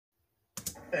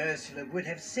Ursula would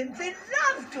have simply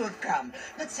loved to have come,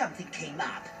 but something came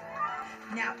up.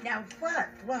 Now, what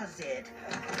was it?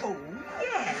 Oh,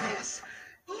 yes.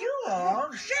 Your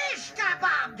sister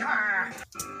bugged her!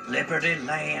 Liberty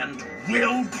Land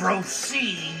will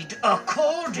proceed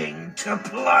according to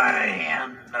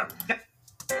plan.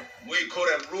 We could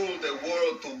have ruled the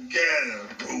world together,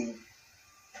 bro.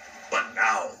 But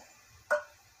now,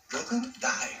 you're gonna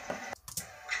die.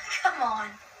 Come on,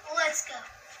 let's go.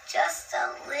 Just a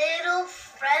little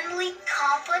friendly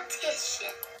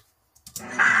competition.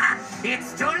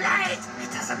 It's too late!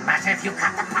 It doesn't matter if you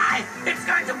cut the pie! It's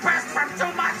going to burst from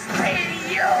too much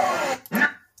PU!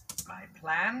 My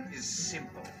plan is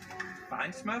simple.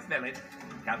 Find Smurf Village,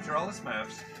 capture all the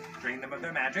Smurfs, drain them of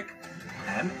their magic,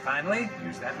 and finally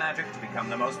use that magic to become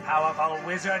the most powerful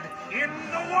wizard in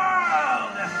the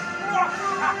world!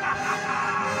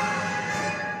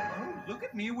 Oh, look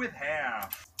at me with hair.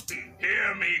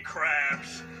 Hear me,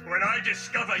 Crabs. When I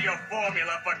discover your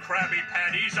formula for Krabby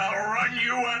Patties, I'll run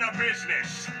you out of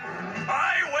business.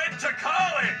 I went to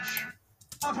college!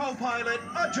 Autopilot,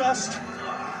 adjust.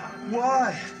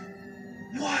 Why?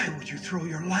 Why would you throw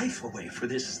your life away for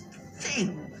this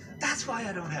thing? That's why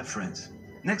I don't have friends.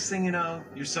 Next thing you know,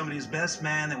 you're somebody's best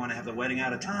man. They want to have the wedding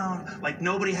out of town. Like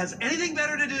nobody has anything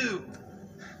better to do.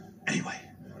 Anyway,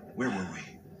 where were we?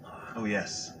 Oh,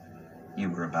 yes.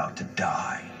 You were about to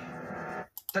die.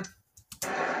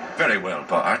 Very well,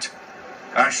 Bart.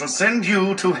 I shall send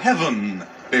you to heaven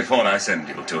before I send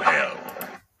you to hell.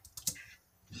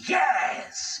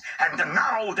 Yes! And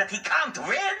now that he can't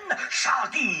win,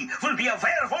 Shaggy will be a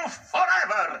werewolf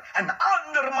forever and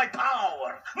under my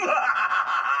power!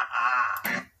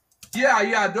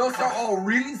 Yeah, those are all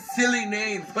really silly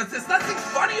names, but there's nothing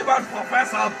funny about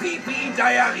Professor Pee-Pee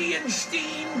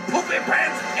Diarrheenstein Poopy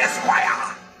Pants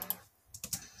Esquire!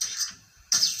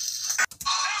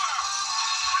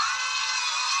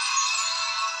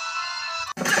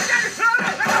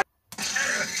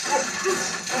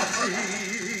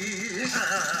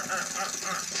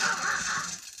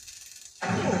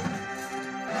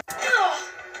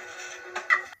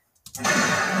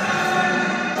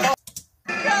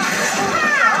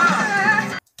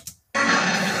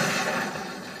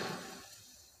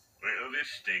 Well, this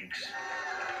stinks.